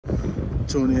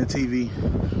TuneIn TV.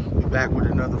 We back with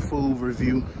another food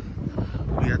review.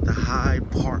 We at the Hyde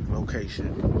Park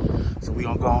location. So we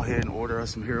gonna go ahead and order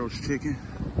us some Harold's chicken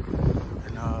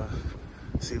and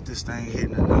see if this thing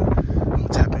hitting or not. I'm gonna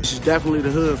tap in. This is definitely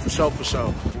the hood for sure.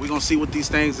 We gonna see what these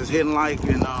things is hitting like,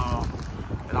 and I'm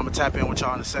gonna tap in with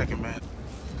y'all in a second, man.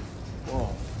 Whoa,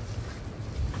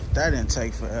 that didn't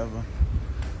take forever.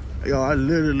 Yo, I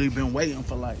literally been waiting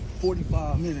for like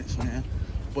 45 minutes, man.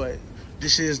 But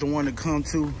this is the one to come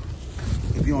to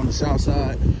if you're on the south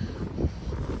side.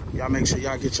 Y'all make sure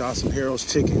y'all get y'all some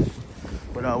Harold's chicken.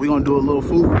 But we gonna do a little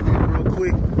food review real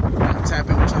quick. I'm gonna tap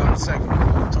in with y'all in a second.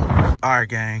 All right,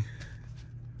 gang.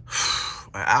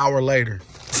 An hour later.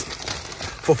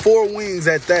 For 4 wings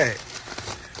at that.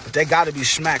 But they gotta be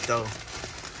smacked though.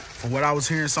 From what I was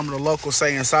hearing some of the locals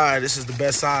say inside, this is the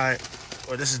best side,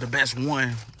 or this is the best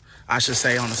one, I should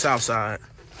say, on the south side.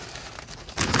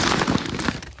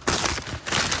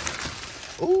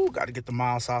 Ooh, gotta get the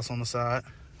mild sauce on the side.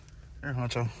 Here,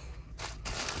 Huncho.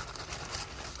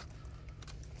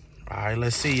 All right,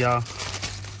 let's see, y'all.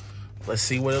 Let's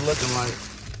see what it looking like.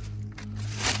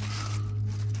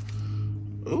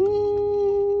 Ooh.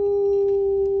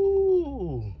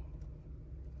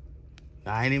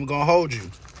 I ain't even gonna hold you.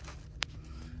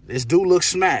 This do look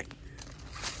smack.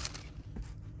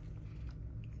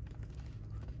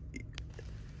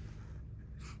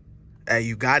 Hey,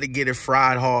 you gotta get it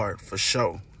fried hard, for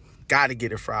sure. Gotta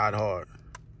get it fried hard.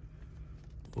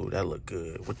 Ooh, that look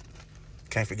good.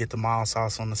 Can't forget the mild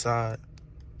sauce on the side.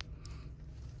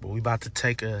 But we about to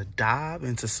take a dive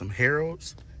into some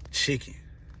Harold's chicken.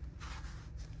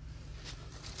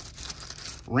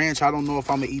 Ranch, I don't know if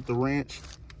I'm gonna eat the ranch.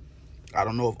 I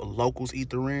don't know if locals eat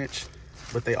the ranch,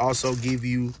 but they also give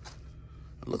you,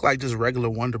 it look like just regular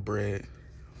Wonder Bread.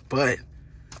 But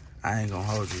I ain't gonna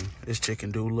hold you. This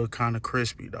chicken do look kind of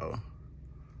crispy though.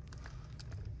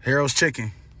 Harold's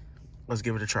chicken. Let's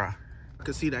give it a try. I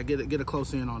can see that. Get a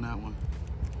close in on that one.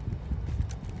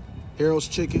 Harold's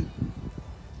chicken.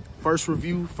 First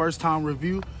time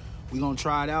review. We gonna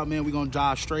try it out, man. We gonna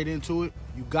dive straight into it.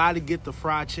 You gotta get the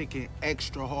fried chicken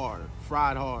extra hard,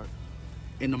 fried hard,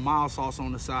 and the mild sauce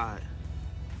on the side.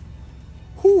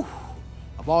 Whew.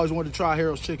 I've always wanted to try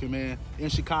Harold's chicken, man. In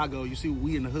Chicago, you see,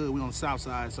 we in the hood, we on the south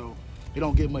side, so it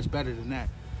don't get much better than that.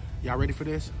 Y'all ready for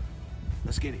this?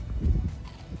 Let's get it.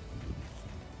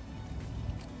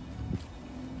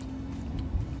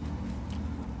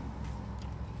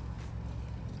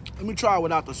 Let me try it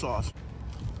without the sauce.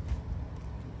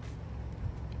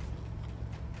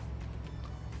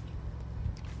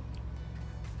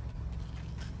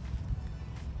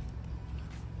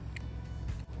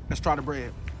 Let's try the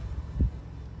bread.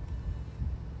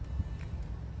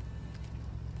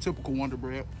 Typical Wonder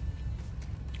Bread.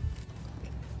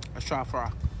 Let's try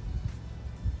fry.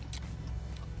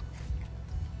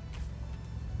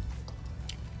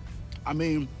 I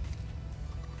mean,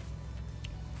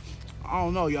 I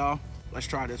don't know, y'all. Let's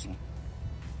try this one.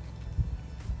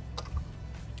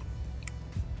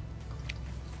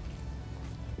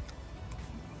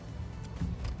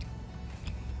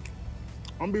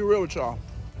 I'm gonna be real with y'all.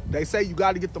 They say you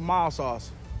gotta get the mild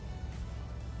sauce.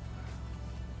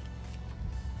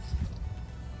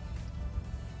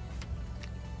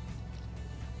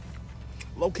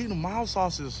 Low-key, the mild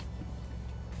sauce is,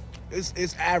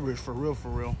 it's average, for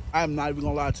real. I am not even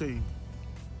gonna lie to you.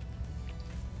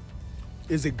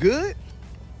 Is it good?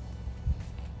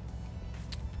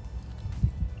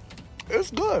 It's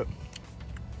good.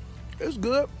 It's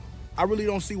good. I really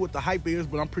don't see what the hype is,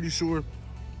 but I'm pretty sure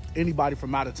anybody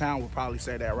from out of town would probably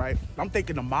say that, right? I'm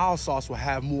thinking the mild sauce will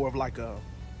have more of like a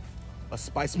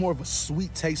spice, more of a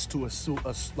sweet taste to kind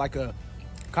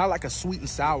of like a sweet and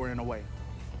sour in a way.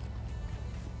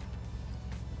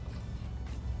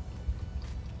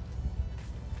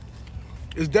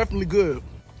 It's definitely good.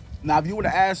 Now, if you would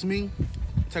have asked me,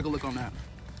 take a look on that.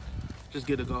 Just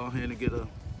go ahead and get a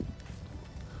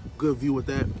good view with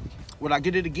that. Would I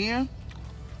get it again?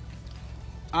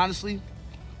 Honestly,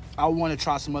 I want to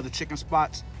try some other chicken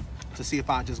spots to see if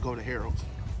I just go to Harold's.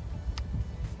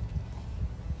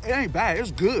 It ain't bad,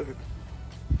 it's good.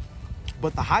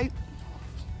 But the hype,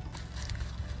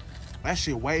 that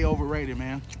shit way overrated,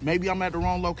 man. Maybe I'm at the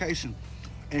wrong location.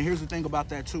 And here's the thing about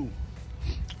that too.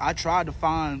 I tried to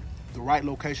find the right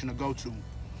location to go to.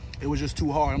 It was just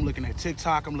too hard. I'm looking at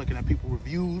TikTok, I'm looking at people's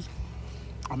reviews.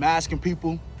 I'm asking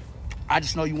people. I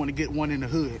just know you want to get one in the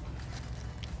hood.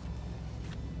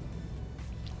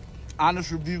 Honest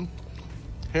review,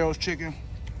 Harold's chicken,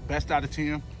 best out of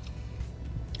 10.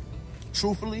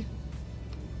 Truthfully,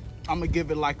 I'm gonna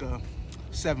give it like a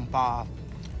 7.5.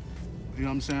 You know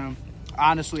what I'm saying?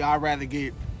 Honestly, I'd rather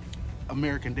get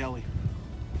American Deli.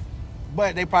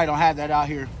 But they probably don't have that out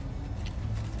here.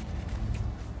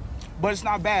 But it's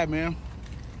not bad, man.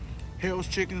 Hell's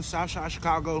Chicken, Southside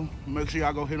Chicago. Make sure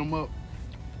y'all go hit them up.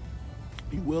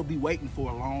 You will be waiting for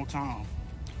a long time.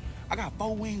 I got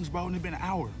 4 wings, bro, and it's been an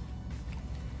hour.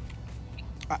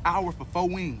 An hour for 4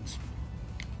 wings.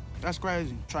 That's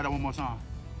crazy. Try that one more time.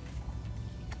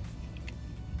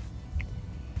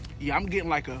 Yeah, I'm getting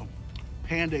like a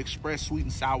Panda Express sweet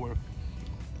and sour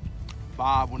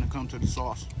vibe when it comes to the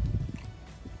sauce.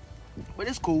 But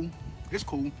it's cool. It's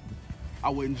cool. I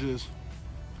ain't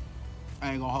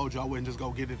gonna hold you. I wouldn't just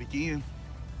go get it again.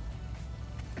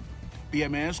 But yeah,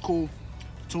 man, it's cool.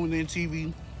 Tune In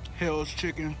TV, Hell's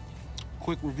Chicken.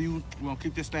 Quick review. We're gonna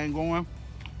keep this thing going.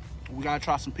 We gotta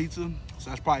try some pizza, so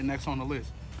that's probably next on the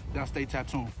list. Y'all stay tapped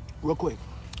tuned. Real quick,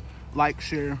 like,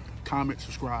 share, comment,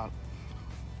 subscribe.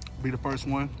 Be the first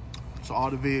one to all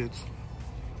the vids.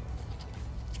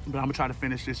 But I'm gonna try to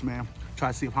finish this, man. Try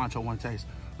to see if Honcho wanna taste.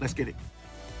 Let's get it.